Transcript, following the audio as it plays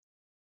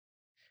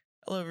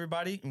Hello,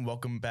 everybody, and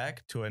welcome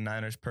back to A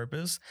Niners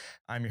Purpose.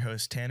 I'm your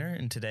host, Tanner,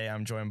 and today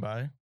I'm joined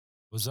by...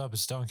 What's up?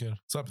 It's Duncan.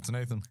 What's up? It's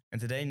Nathan.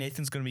 And today,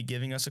 Nathan's going to be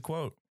giving us a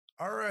quote.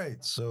 All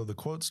right. So the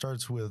quote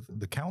starts with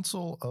the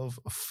Counsel of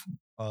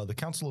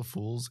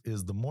Fools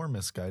is the more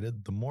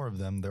misguided, the more of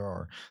them there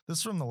are. This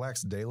is from the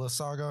Laxdaela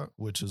Saga,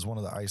 which is one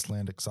of the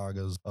Icelandic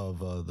sagas of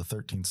the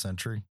 13th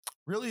century.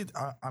 Really,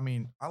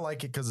 I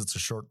like it because it's a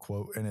short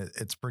quote and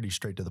it's pretty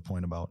straight to the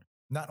point about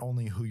not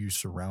only who you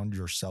surround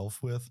yourself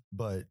with,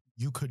 but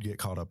you could get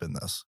caught up in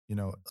this. You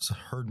know, it's a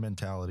herd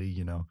mentality.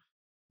 You know,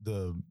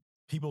 the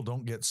people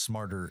don't get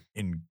smarter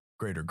in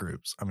greater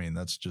groups. I mean,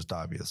 that's just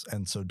obvious.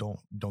 And so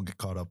don't get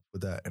caught up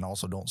with that. And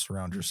also don't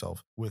surround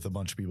yourself with a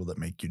bunch of people that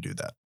make you do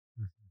that.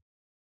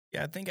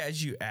 Yeah, I think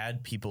as you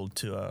add people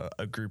to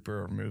a group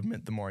or a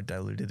movement, the more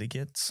diluted it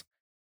gets.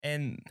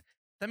 And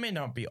that may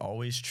not be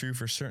always true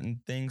for certain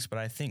things, but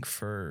I think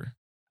for,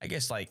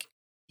 like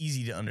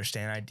easy to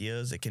understand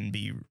ideas, it can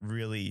be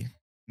really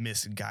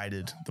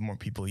misguided the more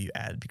people you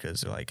add,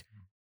 because they're like,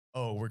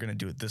 oh, we're going to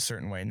do it this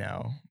certain way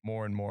now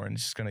more and more. And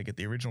it's just going to get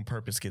the original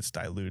purpose gets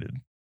diluted.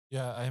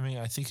 Yeah, I mean,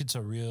 I think it's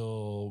a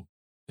real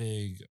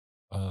big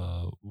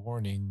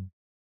warning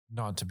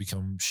not to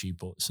become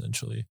sheeple,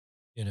 essentially.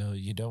 You know,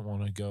 you don't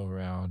want to go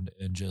around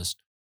and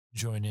just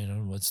join in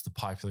on what's the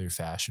popular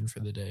fashion for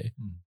the day.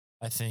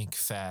 I think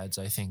fads,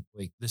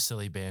 like the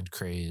silly band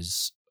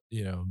craze,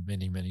 you know,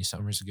 many, many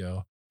summers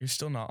ago. You're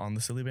still not on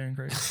the silly band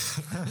craze?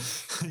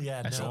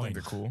 Yeah, I still think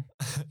they're cool.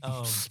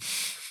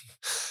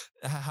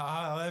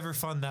 However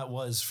fun that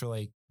was for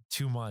like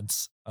 2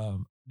 months.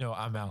 No,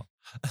 I'm out.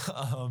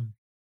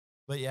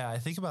 But yeah, I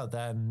think about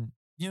that, and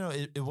you know,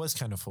 it was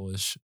kind of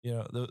foolish. You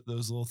know,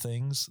 those little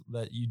things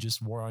that you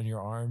just wore on your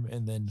arm,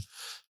 and then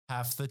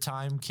half the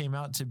time came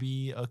out to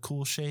be a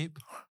cool shape.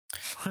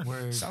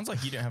 Where sounds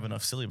like you didn't have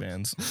enough silly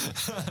bands.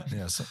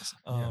 Yes.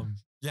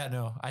 Yeah,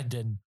 no, I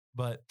didn't.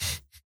 But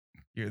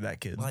you're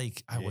that kid.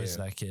 Like I was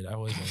that kid.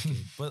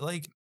 But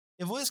like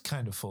it was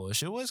kind of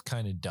foolish. It was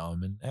kind of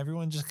dumb, and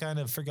everyone just kind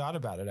of forgot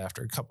about it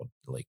after a couple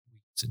like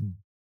weeks. And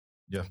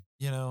yeah,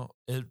 you know,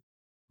 it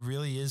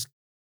really is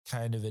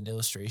kind of an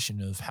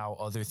illustration of how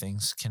other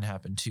things can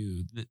happen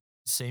too. The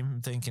same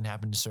thing can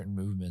happen to certain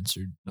movements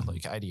or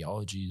like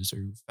ideologies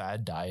or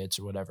fad diets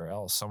or whatever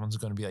else. Someone's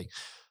going to be like,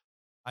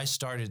 I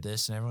started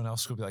this, and everyone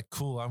else will be like,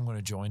 cool, I'm going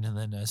to join. And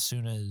then as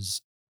soon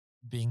as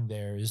being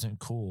there isn't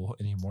cool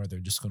anymore, they're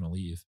just going to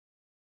leave.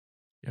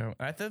 You know,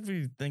 I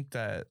definitely think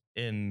that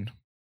in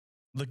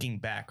looking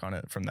back on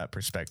it from that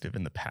perspective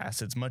in the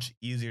past, it's much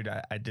easier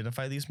to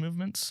identify these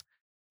movements.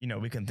 You know,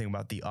 we can think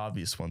about the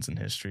obvious ones in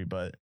history,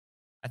 but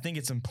I think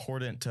it's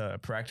important to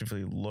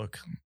proactively look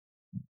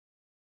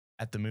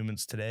at the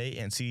movements today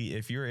and see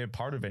if you're a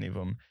part of any of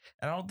them.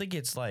 And I don't think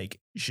it's like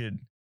you should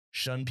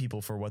shun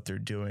people for what they're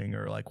doing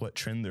or like what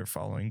trend they're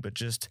following, but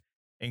just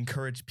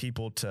encourage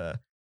people to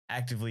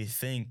actively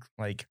think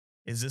like,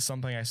 is this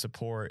something I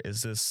support?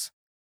 Is this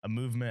a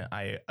movement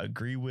I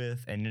agree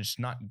with? And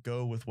just not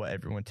go with what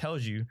everyone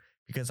tells you,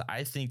 because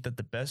I think that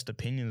the best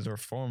opinions are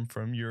formed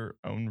from your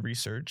own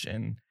research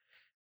and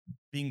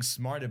being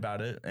smart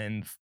about it.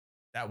 And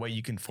that way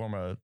you can form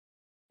a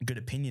good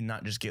opinion,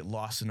 not just get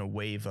lost in a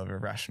wave of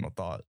irrational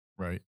thought.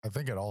 Right. I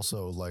think it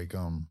also like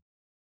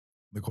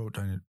the quote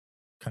kind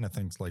of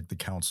thinks like the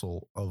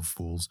Counsel of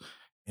Fools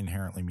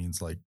inherently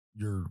means like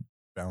you're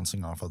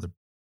bouncing off other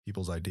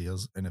people's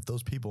ideas. And if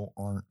those people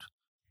aren't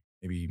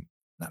maybe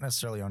not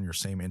necessarily on your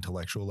same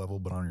intellectual level,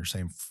 but on your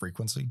same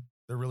frequency,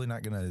 they're really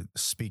not going to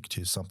speak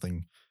to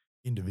something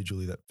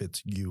individually that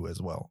fits you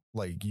as well.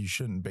 Like you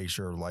shouldn't base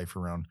your life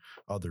around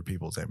other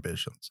people's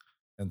ambitions.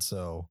 And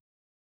so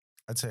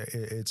I'd say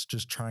it's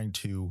just trying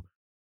to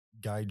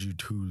guide you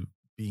to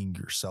being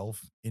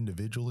yourself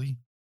individually.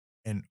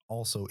 And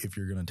also, if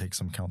you're going to take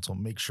some counsel,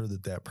 make sure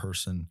that that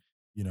person,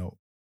 you know,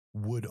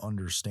 would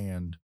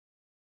understand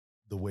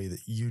the way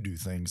that you do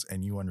things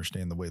and you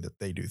understand the way that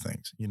they do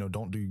things. You know,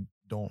 don't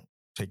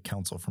take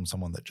counsel from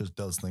someone that just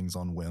does things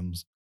on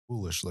whims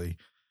foolishly.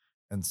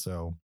 And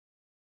so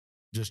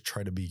just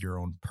try to be your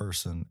own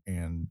person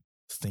and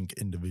think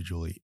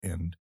individually,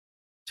 and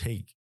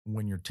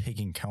when you're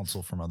taking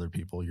counsel from other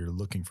people, you're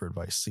looking for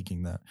advice,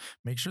 seeking that,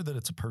 make sure that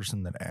it's a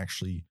person that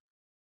actually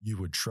you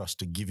would trust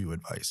to give you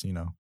advice, you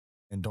know,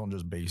 and don't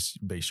just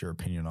base your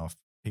opinion off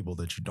people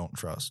that you don't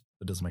trust.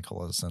 It doesn't make a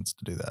lot of sense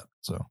to do that.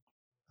 So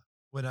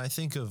when I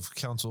think of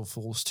Counsel of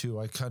Fools too,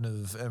 I kind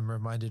of am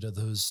reminded of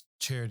those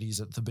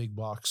charities at the big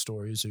box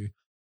stores or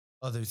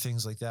other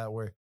things like that,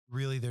 where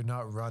really they're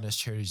not run as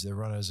charities. They're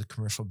run as a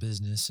commercial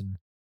business. And,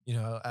 you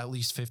know, at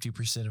least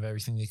 50% of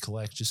everything they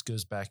collect just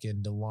goes back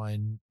in to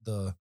line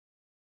the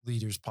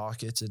leaders'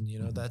 pockets. And, you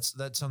know, that's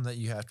something that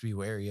you have to be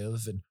wary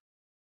of. And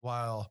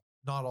while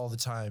not all the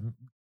time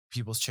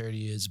people's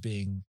charity is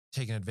being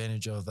taken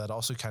advantage of, that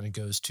also kind of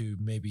goes to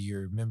maybe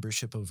your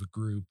membership of a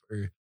group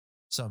or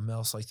something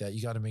else like that.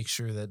 You got to make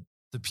sure that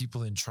the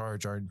people in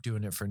charge aren't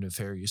doing it for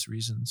nefarious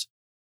reasons,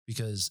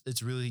 because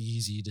it's really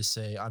easy to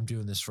say, I'm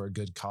doing this for a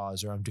good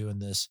cause, or I'm doing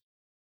this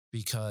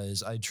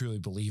because I truly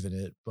believe in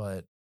it.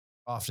 But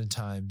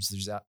oftentimes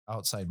there's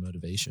outside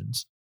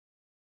motivations.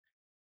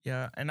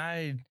 Yeah, and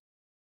I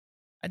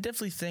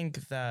definitely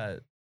think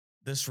that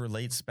this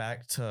relates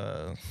back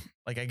to,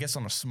 like, I guess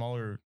on a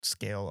smaller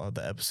scale of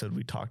the episode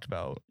we talked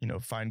about,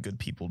 find good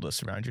people to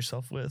surround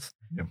yourself with.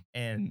 Yeah.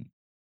 And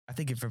I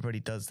think if everybody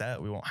does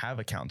that, we won't have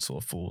a council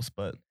of fools.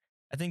 But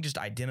I think just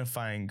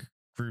identifying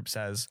groups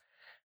as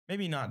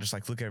maybe not just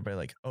like look at everybody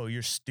like, oh,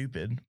 you're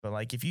stupid, but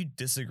like if you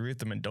disagree with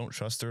them and don't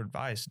trust their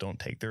advice, don't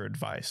take their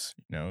advice,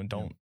 and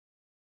don't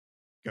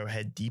go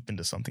head deep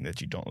into something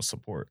that you don't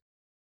support.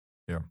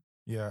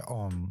 Yeah,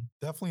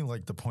 definitely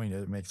like the point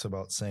it makes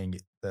about saying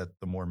that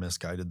the more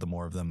misguided, the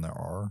more of them there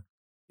are,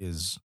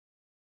 is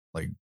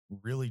like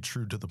really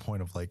true to the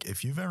point of like,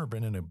 if you've ever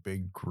been in a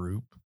big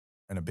group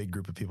and a big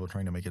group of people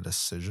trying to make a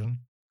decision,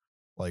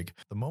 like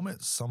the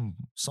moment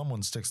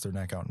someone sticks their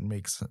neck out and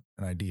makes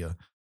an idea,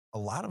 a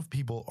lot of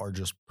people are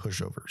just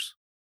pushovers.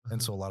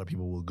 And so a lot of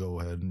people will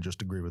go ahead and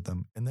just agree with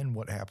them. And then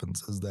what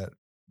happens is that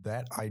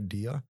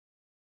idea,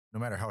 no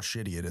matter how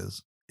shitty it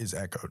is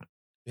echoed,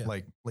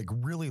 like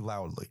really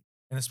loudly.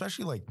 And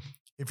especially like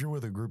if you're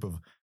with a group of,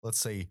 let's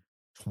say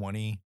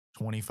 20,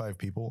 25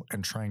 people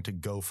and trying to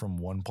go from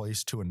one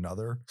place to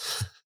another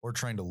or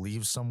trying to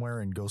leave somewhere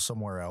and go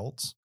somewhere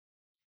else,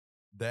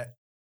 that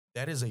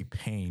is a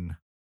pain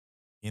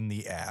in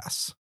the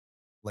ass,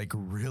 like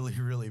really,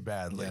 really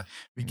badly. Yeah.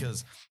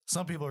 Because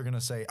some people are going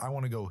to say, I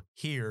want to go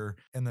here.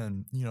 And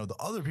then, the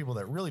other people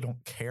that really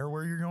don't care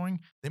where you're going,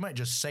 they might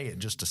just say it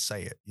just to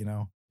say it,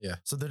 Yeah.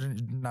 So they're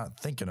not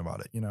thinking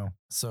about it,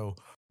 So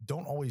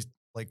don't always,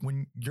 like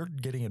when you're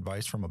getting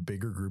advice from a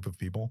bigger group of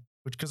people,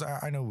 which, because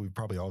I know we've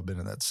probably all been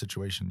in that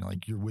situation,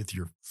 like you're with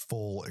your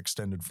full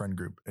extended friend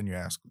group and you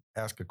ask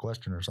a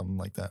question or something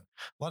like that.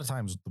 A lot of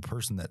times the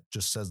person that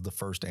just says the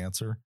first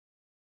answer,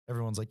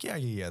 everyone's like, yeah,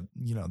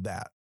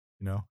 that,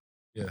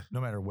 Yeah.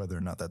 No matter whether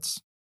or not that's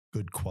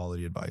good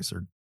quality advice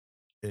or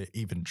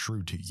even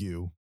true to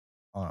you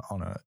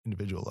on an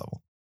individual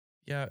level.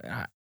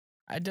 Yeah,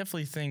 I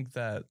definitely think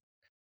that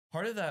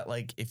part of that,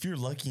 like if you're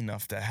lucky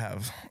enough to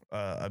have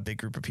a big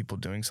group of people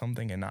doing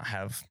something and not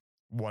have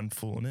one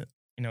fool in it,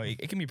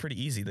 it can be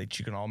pretty easy that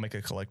you can all make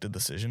a collective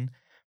decision,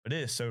 but it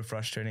is so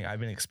frustrating.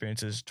 I've been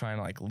experiences trying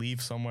to like leave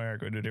somewhere,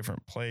 go to a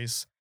different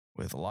place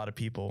with a lot of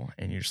people,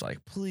 and you're just like,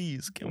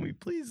 please, can we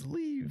please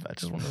leave? I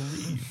just want to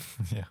leave.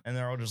 Yeah. And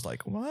they're all just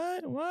like,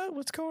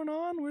 what's going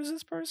on? Where's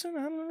this person?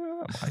 I don't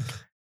know. I'm like,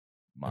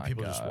 my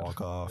people God. just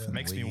walk off. It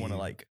makes me want to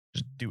like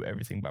just do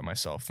everything by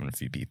myself and a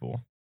few people.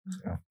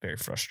 Yeah. Very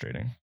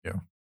frustrating. Yeah.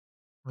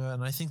 Yeah,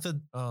 and I think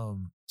that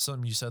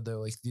something you said there,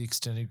 like the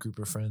extended group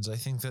of friends, I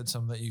think that's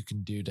something that you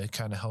can do to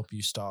kind of help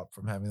you stop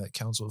from having that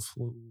council of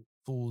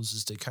fools,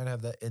 is to kind of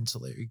have that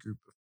ancillary group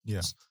of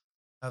friends.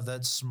 Yeah. Have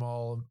that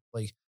small,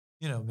 like,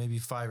 maybe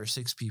 5 or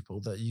 6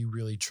 people that you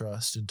really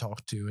trust and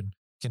talk to and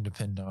can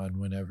depend on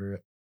whenever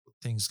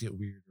things get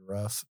weird or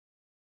rough.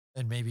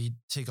 And maybe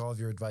take all of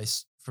your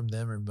advice from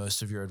them or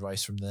most of your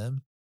advice from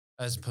them,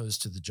 as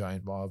opposed to the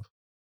giant mob.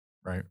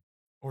 Right.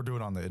 Or do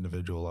it on the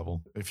individual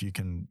level. If you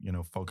can,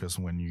 focus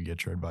when you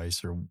get your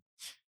advice, or,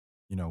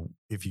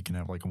 if you can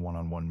have like a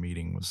one-on-one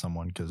meeting with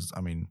someone. Because,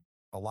 I mean,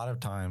 a lot of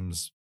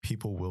times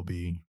people will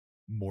be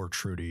more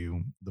true to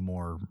you the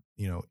more,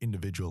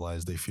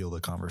 individualized they feel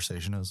the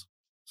conversation is.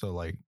 So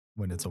like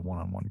when it's a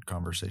one-on-one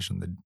conversation,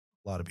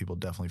 a lot of people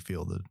definitely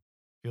feel the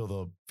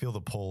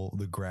pull,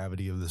 the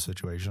gravity of the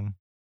situation.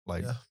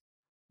 Like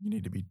you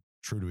need to be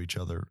true to each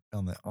other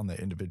on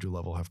the individual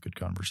level, have good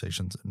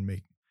conversations, and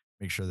make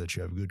sure that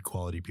you have good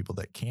quality people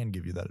that can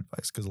give you that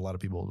advice. Because a lot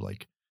of people,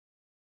 like,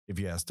 if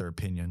you ask their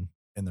opinion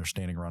and they're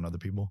standing around other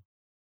people,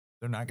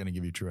 they're not going to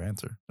give you a true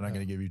answer. They're not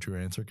going to give you a true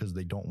answer because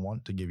they don't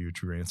want to give you a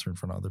true answer in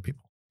front of other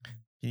people.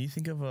 Can you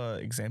think of an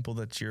example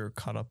that you're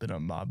caught up in a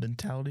mob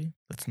mentality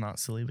that's not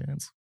silly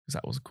bands? Because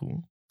that was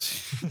cool.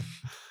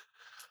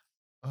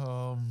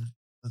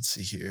 Let's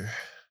see here.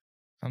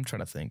 I'm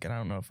trying to think, and I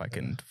don't know if I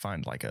can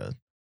find like a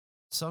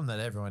some that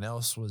everyone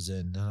else was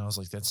in, and I was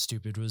like, that's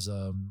stupid. Was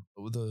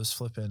those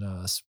flipping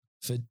the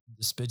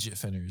fidget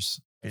spinners?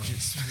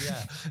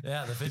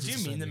 Yeah, the fidget. Did you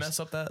mean spinners. to mess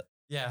up that?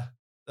 Yeah,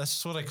 that's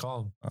just what I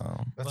call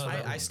them.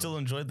 I still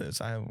enjoyed this.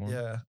 I have one.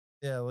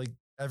 Yeah, like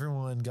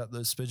everyone got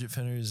those fidget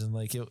spinners, and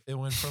like it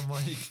went from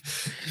like,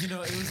 it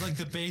was like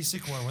the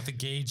basic one with the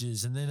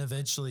gauges, and then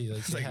eventually like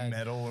it's like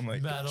metal and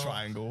like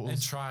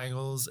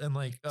triangles and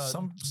like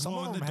some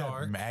of them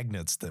had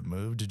magnets that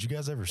moved. Did you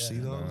guys ever see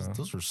those? No.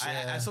 Those were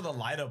I saw the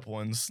light up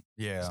ones.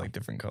 Yeah, it's like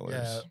different colors.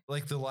 Yeah,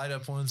 like the light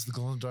up ones, the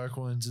glow in the dark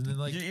ones, and then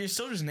like you're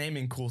still just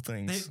naming cool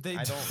things.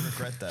 I don't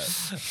regret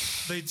that.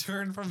 They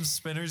turned from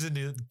spinners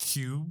into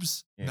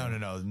cubes. Yeah.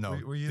 No.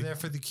 Were you there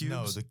for the cubes?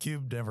 No, the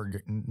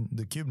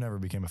cube never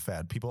became a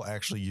fad. People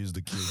actually used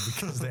the cube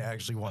because they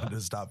actually wanted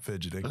to stop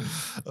fidgeting.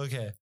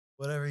 Okay,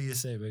 whatever you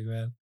say, big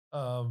man.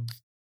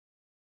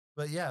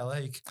 But yeah,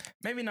 like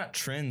maybe not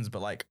trends,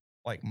 but like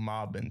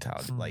mob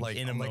mentality, like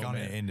in a moment, on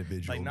an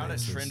individual, like not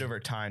basis. A trend over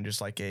time,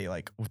 just like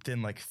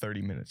within like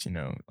 30 minutes,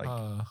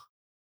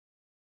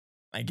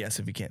 I guess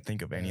if you can't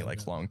think of any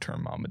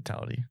long-term mob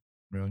mentality.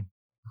 Really?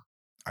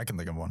 I can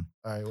think of one.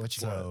 All right, what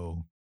you got?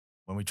 So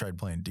when we tried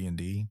playing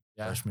D&D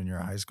freshman year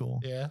of high school,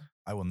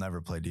 I will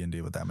never play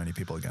D&D with that many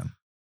people again.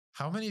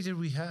 How many did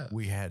we have?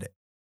 We had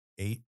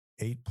eight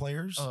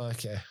players Oh,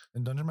 okay.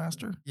 in Dungeon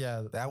Master.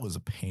 Yeah. That was a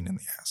pain in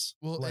the ass.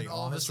 Well, like, and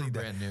all of us were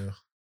brand new.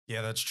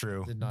 Yeah, that's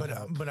true. Did not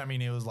help. But I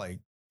mean, it was like,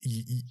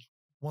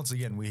 once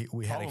again, we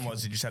had Problem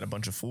was you just had a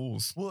bunch of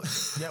fools. Well,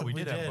 yeah, we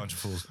did have a bunch of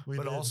fools,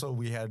 but also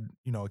we had,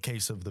 a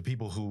case of the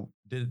people who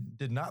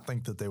did not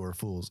think that they were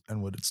fools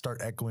and would start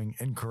echoing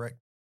incorrect,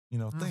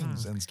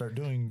 things and start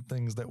doing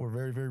things that were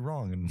very, very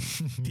wrong. And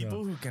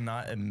people who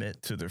cannot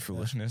admit to their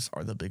foolishness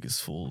are the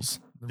biggest fools.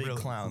 Big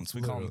clowns.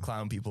 We call them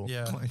clown people.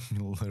 Yeah,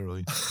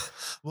 literally.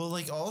 Well,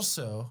 like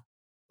also,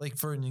 like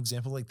for an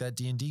example, like that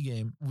D&D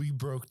game, we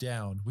broke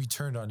down. We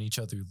turned on each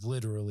other,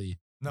 literally.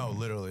 No,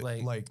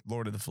 literally, like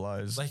Lord of the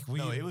Flies. Like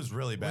it was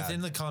really bad. Within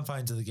the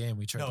confines of the game.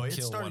 We tried to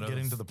kill one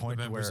getting to the point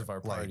members where of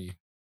our party.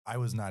 I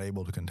was not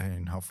able to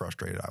contain how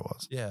frustrated I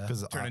was. Yeah,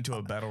 because turned into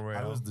a battle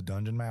royale. I was the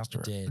dungeon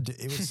master.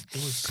 It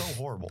was so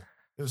horrible.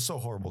 It was so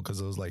horrible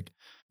because it was like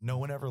no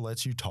one ever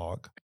lets you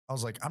talk. I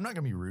was like, I'm not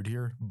gonna be rude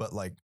here, but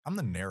like I'm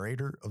the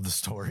narrator of the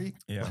story.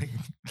 Yeah, like,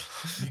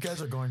 you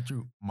guys are going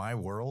through my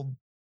world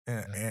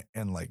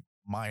and like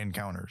my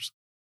encounters,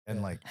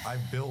 and like I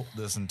built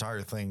this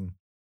entire thing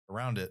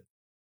around it.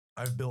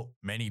 I've built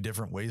many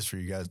different ways for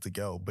you guys to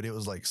go, but it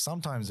was like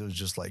sometimes it was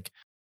just like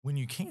when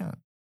you can't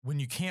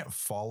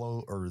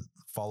follow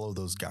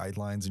those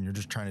guidelines and you're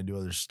just trying to do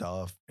other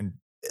stuff, and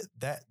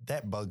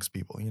that bugs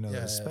people,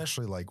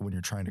 especially like when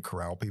you're trying to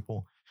corral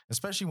people,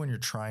 especially when you're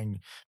trying,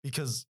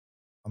 because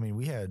I mean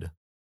we had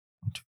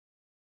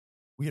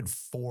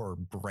 4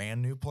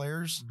 brand new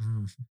players,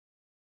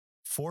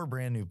 4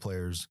 brand new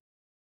players.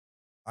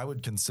 I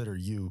would consider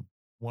you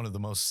one of the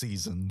most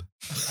seasoned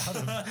out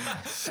of,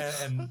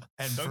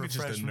 and for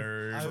just a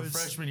nerd. For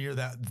freshman year,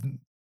 that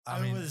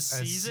I was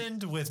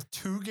seasoned with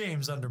 2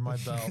 games under my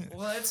belt.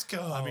 Let's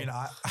go. I mean,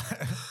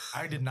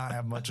 I did not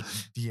have much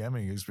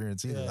DMing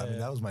experience either. I mean,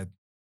 that was my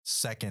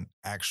second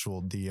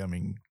actual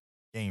DMing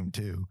game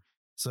too.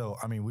 So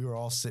I mean, we were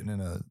all sitting in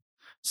a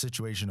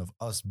situation of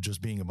us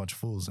just being a bunch of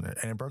fools in it,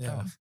 and it broke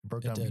down. It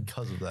broke down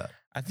because of that.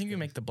 I think you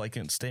make the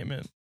blanket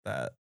statement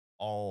that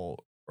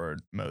all or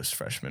most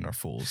freshmen are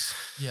fools.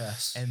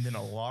 Yes. And then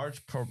a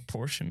large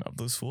proportion of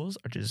those fools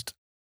are just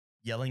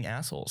yelling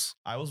assholes.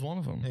 I was one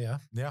of them. Yeah.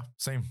 Yeah.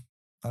 Same.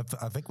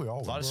 I think we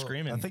all a lot of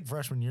screaming. I think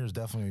freshman year is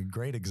definitely a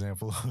great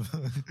example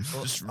of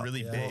just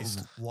really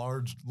based.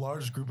 Large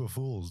group of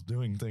fools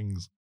doing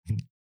things.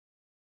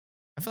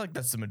 I feel like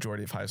that's the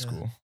majority of high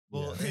school.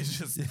 Well, it's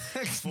just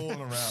fooling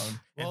around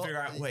and figure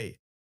out, wait,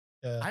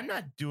 I'm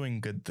not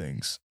doing good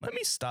things. Let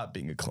me stop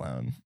being a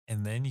clown.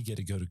 And then you get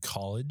to go to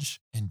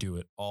college and do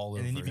it all over.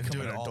 And then you become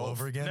do it all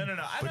over again. No.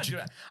 I'm not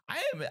doing it.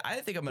 I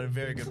think I'm at a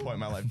very good point in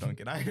my life,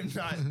 Duncan. I am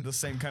not the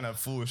same kind of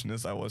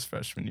foolishness I was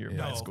freshman year of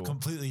high school.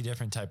 Completely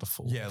different type of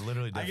fool. Yeah,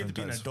 literally different. I get to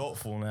be an adult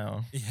fool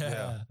now.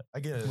 Yeah. I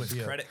get it. With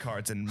credit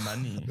cards and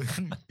money.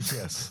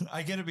 Yes.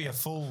 I get to be a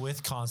fool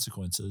with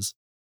consequences.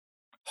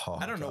 Oh,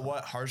 I don't know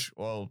what harsh,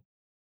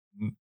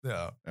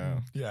 yeah.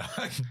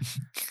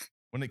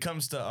 When it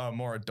comes to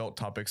more adult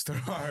topics,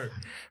 there are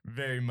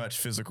very much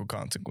physical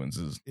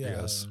consequences. Yeah.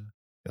 Yes.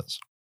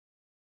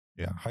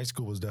 Yeah. High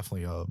school was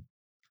definitely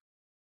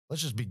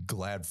let's just be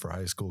glad for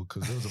high school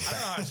because it was a I don't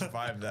know how I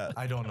survived that.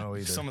 I don't know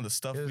either. Some of the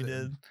stuff we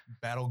did.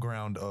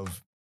 Battleground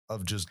of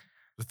just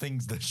the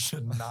things that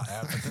should not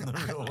happen in the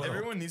real world.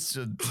 Everyone needs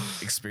to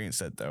experience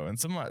that though. And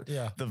some of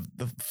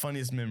the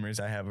funniest memories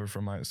I have are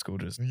from high school.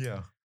 Just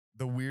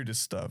the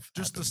weirdest stuff.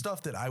 Just the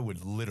stuff that I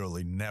would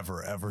literally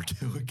never, ever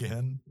do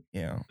again.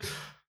 Yeah.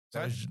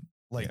 So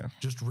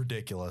just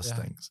ridiculous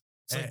things.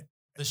 It's like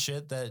the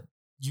shit that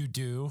you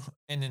do.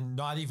 And then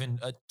not even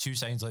 2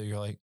 seconds later, you're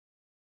like,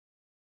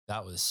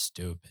 that was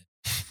stupid.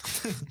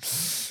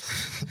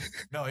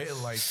 No, it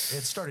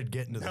started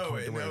getting to the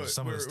point where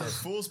some of the stuff. We're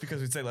fools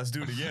because we say, let's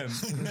do it again.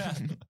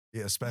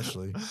 Yeah,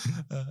 especially.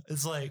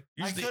 It's like,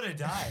 I could have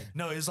died.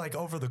 No, it's like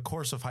over the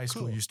course of high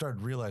school, you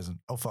started realizing,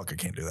 oh, fuck, I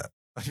can't do that.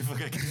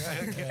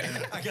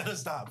 I gotta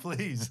stop,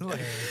 please.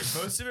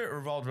 Most of it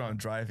revolved around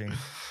driving.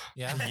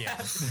 Yeah.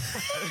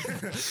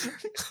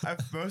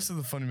 Most of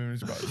the funny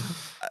memories about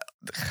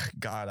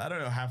God, I don't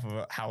know half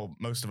of how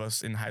most of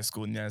us in high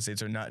school in the United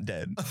States are not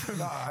dead.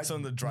 Some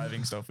of the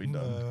driving stuff we've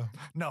done.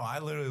 No, I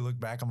literally look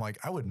back. I'm like,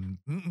 I wouldn't.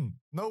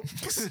 Nope.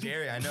 It's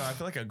scary. I know. I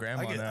feel like a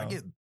grandma now. I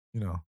get,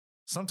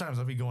 sometimes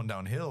I'll be going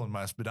downhill and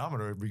my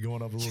speedometer would be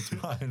going up a little too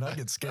high, and I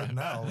get scared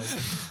now.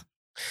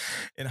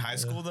 In high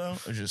school, though,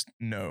 it was just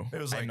no. It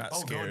was like, not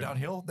scared. Going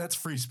downhill? That's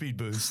free speed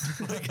boost.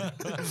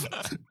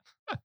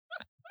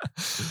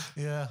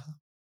 Yeah.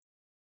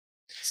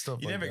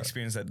 You never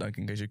experienced that,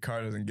 Duncan, because your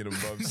car doesn't get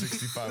above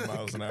 65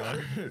 miles an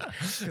hour.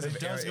 It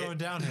does going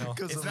downhill.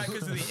 It's not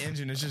because of the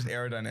engine. It's just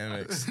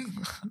aerodynamics.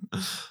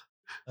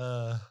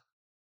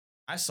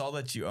 I saw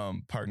that you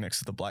parked next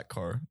to the black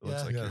car. It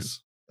looks like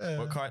yours.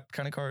 What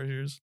kind of car is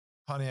yours?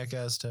 Pontiac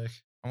Aztec.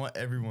 I want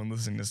everyone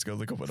listening to this to go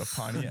look up what a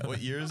Pontiac.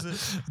 What year is it?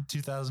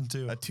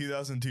 2002. A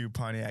 2002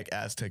 Pontiac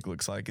Aztec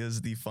looks like. It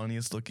is the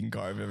funniest looking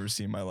car I've ever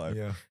seen in my life.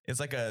 Yeah. It's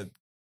like a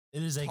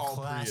It is a Tall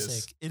classic.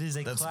 Prius. It is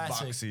a That's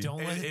classic. boxy.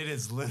 Don't let It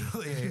is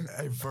literally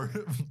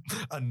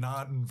a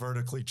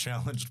non-vertically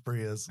challenged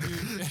Prius.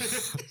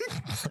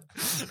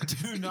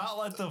 Do not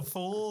let the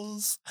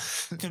fools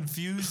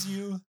confuse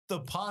you.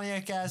 The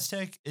Pontiac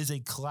Aztek is a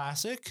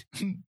classic,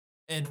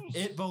 and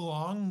it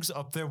belongs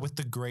up there with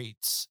the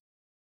greats.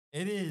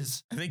 It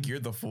is I think you're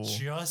the fool.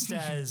 just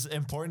as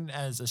important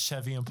as a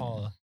Chevy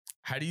Impala.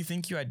 How do you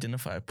think you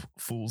identify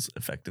fools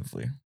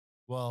effectively?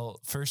 Well,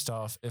 first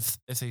off, if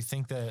they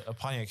think that a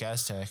Pontiac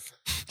Aztek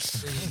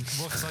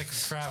looks like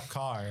a crap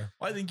car,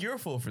 Well, I think you're a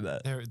fool for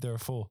that. they're a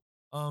fool.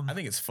 I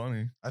think it's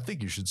funny. I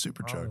think you should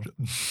supercharge it.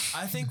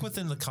 I think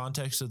within the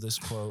context of this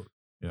quote,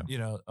 Yeah.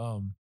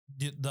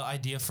 The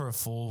idea for a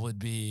fool would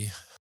be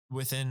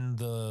within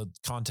the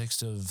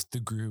context of the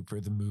group or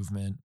the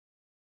movement.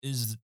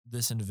 Is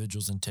this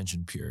individual's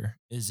intention pure?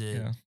 Is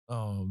it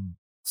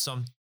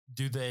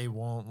do they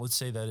want, let's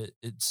say that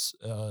it's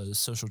a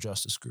social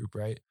justice group,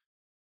 right?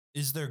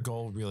 Is their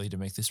goal really to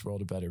make this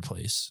world a better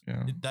place?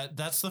 Yeah.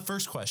 That's the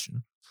first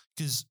question.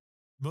 Because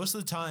most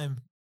of the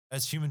time,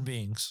 as human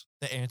beings,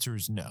 the answer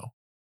is no.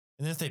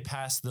 And if they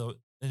pass the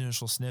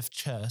initial sniff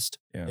test,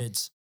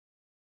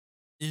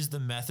 is the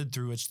method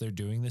through which they're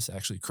doing this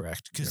actually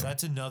correct? Because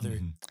that's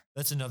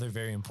another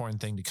very important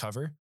thing to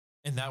cover.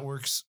 And that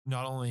works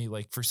not only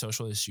like for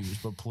social issues,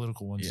 but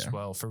political ones as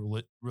well, for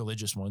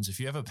religious ones. If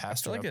you have a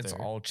pastor, I feel like it's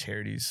all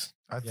charities.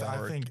 I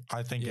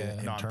think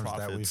in terms of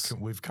that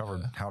we've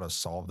covered how to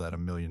solve that a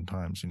million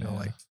times.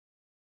 Like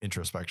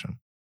introspection.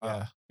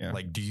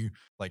 Like, do you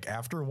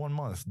after 1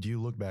 month, do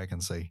you look back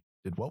and say,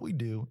 did what we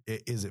do,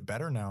 is it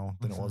better now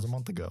than it was a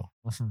month ago?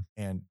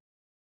 And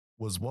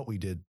was what we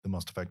did the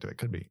most effective it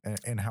could be?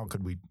 And how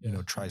could we,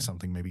 try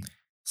something maybe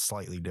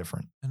slightly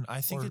different? And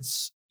I think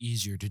it's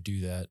easier to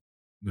do that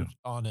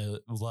on a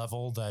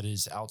level that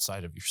is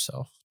outside of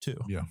yourself too.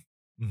 Yeah.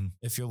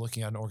 If you're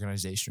looking at an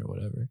organization or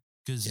whatever,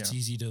 because it's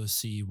easy to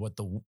see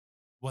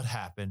what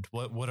happened,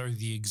 what are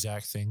the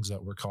exact things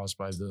that were caused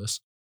by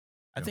this.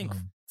 I think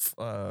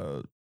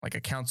like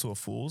a Counsel of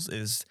Fools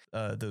is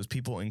those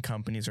people in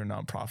companies or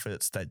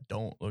nonprofits that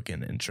don't look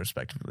in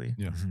introspectively.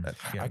 Yeah.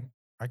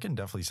 I can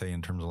definitely say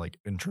in terms of like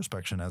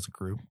introspection as a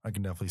group, I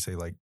can definitely say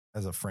like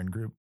as a friend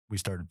group, we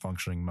started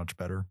functioning much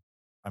better.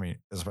 I mean,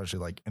 especially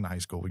like in high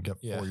school, we got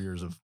 4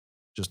 years of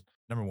just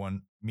number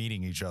one,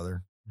 meeting each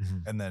other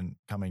and then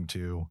coming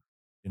to,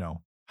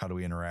 how do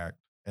we interact?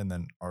 And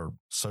then our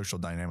social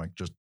dynamic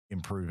just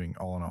improving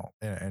all in all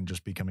and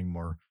just becoming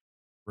more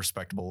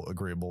respectable,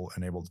 agreeable,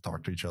 and able to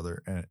talk to each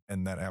other.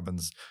 And that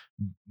happens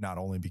not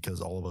only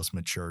because all of us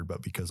matured,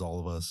 but because all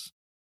of us,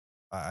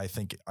 I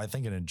think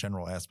in a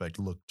general aspect,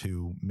 look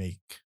to make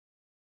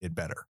it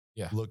better.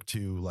 Yeah. Look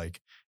to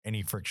like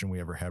any friction we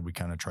ever had, we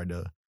kind of tried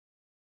to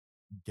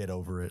get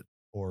over it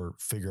or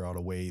figure out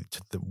a way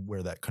to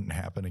where that couldn't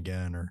happen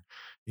again. Or,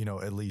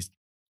 at least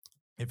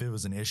if it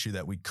was an issue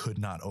that we could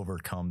not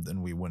overcome,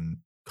 then we wouldn't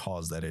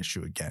cause that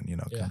issue again,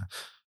 kinda.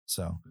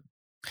 So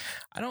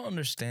I don't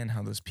understand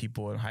how those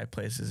people in high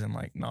places and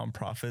like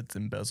nonprofits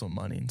embezzle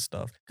money and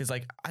stuff. Cause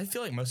like, I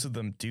feel like most of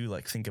them do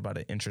like think about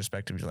it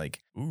introspectively, like,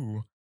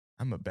 ooh,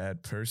 I'm a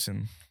bad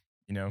person.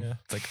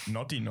 It's like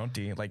naughty.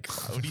 Like,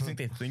 what do you think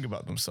they think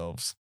about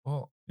themselves?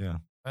 Well,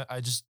 I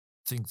just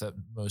think that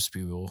most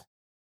people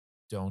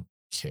don't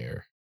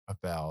care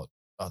about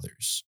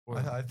others or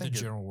I think the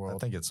general world. I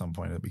think at some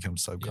point it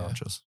becomes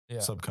subconscious.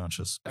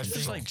 Subconscious. It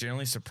just like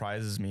generally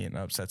surprisures me and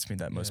upsets me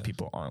that most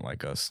people aren't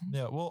like us.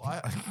 Yeah. Well, I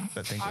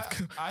think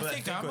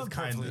I'm a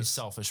perfectly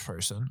selfish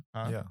person.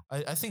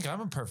 I think I'm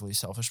a perfectly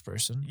selfish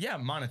person. Yeah,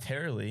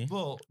 monetarily.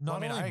 Well,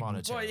 not only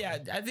monetarily. Well, yeah,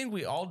 I think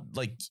we all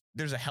like.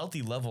 There's a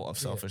healthy level of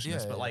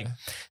selfishness, but like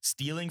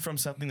stealing from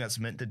something that's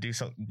meant to do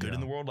something good in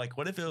the world. Like,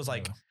 what if it was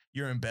like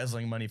you're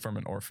embezzling money from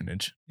an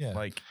orphanage? Yeah.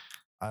 Like,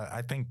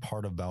 I think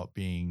part about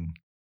being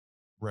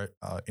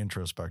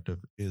introspective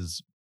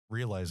is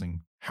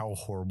realizing how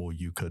horrible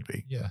you could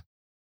be. Yeah.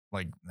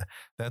 Like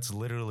that's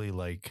literally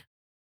like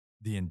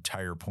the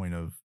entire point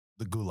of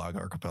the Gulag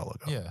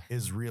Archipelago.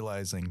 Is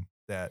realizing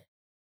that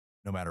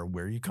no matter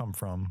where you come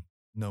from,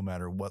 no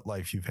matter what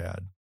life you've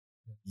had,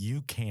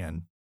 you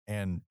can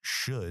and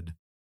should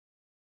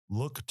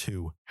look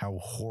to how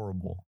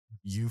horrible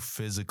you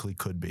physically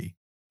could be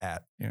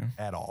at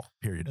all,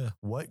 period. Yeah.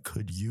 What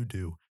could you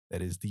do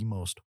that is the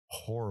most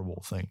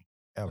horrible thing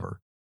ever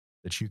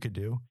that you could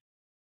do?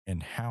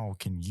 And how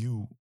can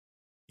you,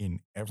 in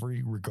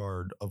every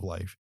regard of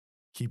life,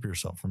 keep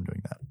yourself from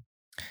doing that?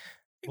 I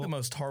think the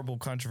most horrible,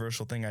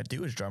 controversial thing I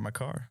do is drive my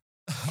car.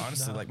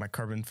 Honestly, like my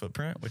carbon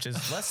footprint, which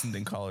is lessened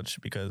in college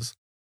because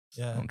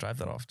I don't drive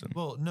that often.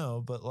 Well,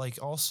 no, but like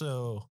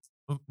also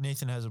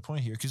Nathan has a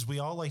point here because we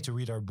all like to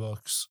read our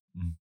books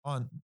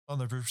on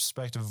the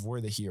perspective of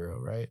we're the hero,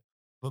 right?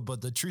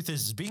 But the truth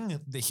is being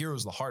the hero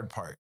is the hard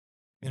part.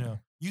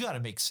 You got to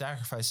make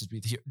sacrifices to be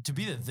the hero. To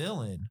be the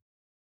villain,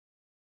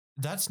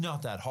 that's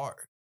not that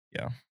hard.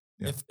 Yeah.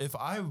 If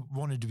I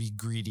wanted to be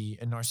greedy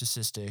and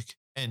narcissistic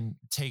and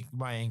take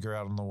my anger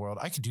out on the world,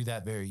 I could do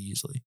that very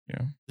easily.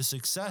 Yeah. The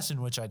success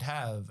in which I'd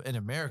have in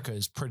America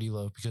is pretty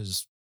low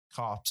because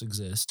cops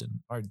exist and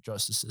our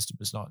justice system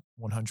is not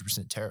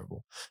 100%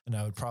 terrible. And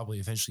I would probably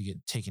eventually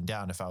get taken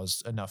down if I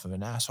was enough of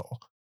an asshole.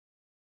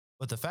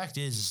 But the fact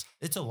is,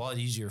 it's a lot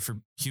easier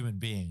for human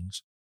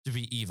beings to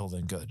be evil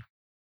than good.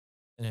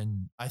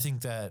 And I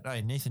think that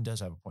Nathan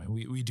does have a point.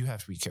 We do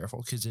have to be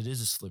careful because it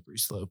is a slippery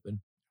slope. And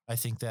I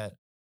think that,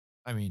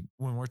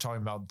 when we're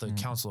talking about the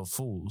Counsel of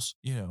Fools,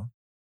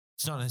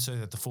 it's not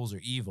necessarily that the fools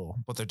are evil,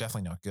 but they're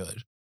definitely not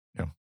good.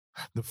 Yeah.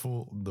 The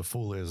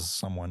fool is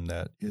someone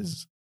that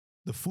is,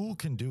 the fool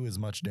can do as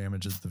much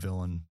damage as the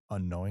villain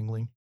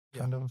unknowingly.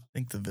 Kind of. I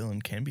think the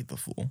villain can be the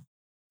fool.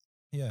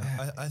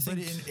 Yeah. I think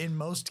but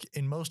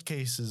in most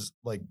cases,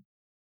 like,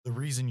 the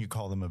reason you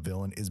call them a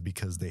villain is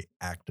because they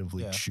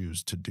actively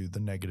choose to do the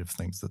negative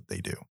things that they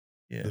do.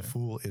 Yeah. The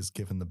fool is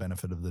given the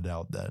benefit of the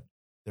doubt that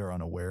they're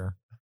unaware.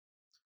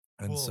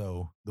 And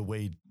so the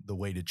way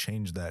to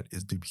change that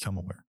is to become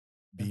aware,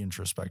 be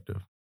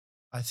introspective.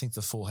 I think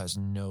the fool has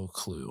no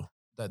clue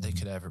that they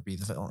could ever be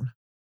the villain.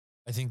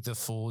 I think the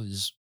fool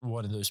is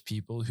one of those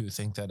people who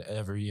think that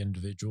every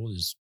individual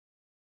is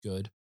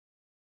good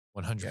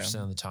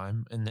 100% of the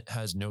time and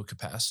has no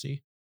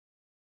capacity.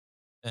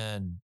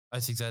 And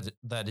I think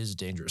that is a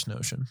dangerous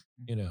notion.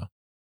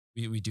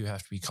 We do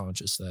have to be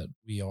conscious that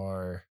we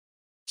are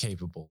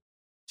capable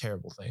of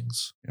terrible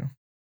things. Yeah.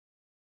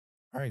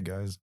 All right,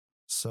 guys.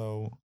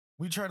 So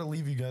we try to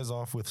leave you guys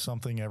off with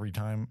something every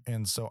time.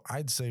 And so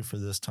I'd say for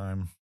this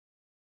time,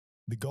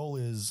 the goal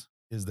is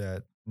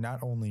that not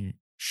only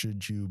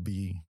should you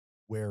be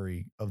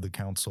wary of the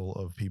counsel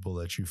of people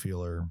that you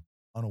feel are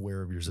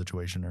unaware of your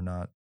situation or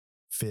not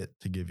fit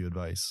to give you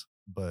advice,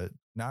 but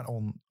not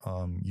only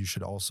you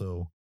should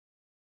also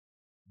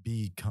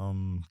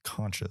become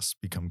conscious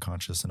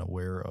and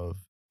aware of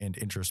and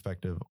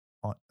introspective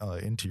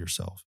into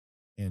yourself,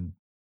 and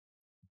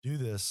do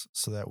this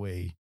so that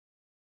way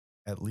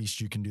at least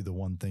you can do the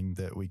one thing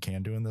that we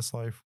can do in this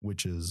life,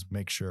 which is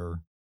make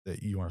sure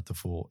that you aren't the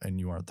fool and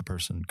you aren't the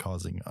person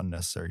causing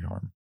unnecessary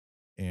harm.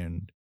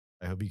 And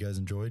I hope you guys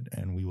enjoyed,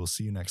 and we will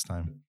see you next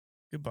time.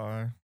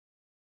 Goodbye.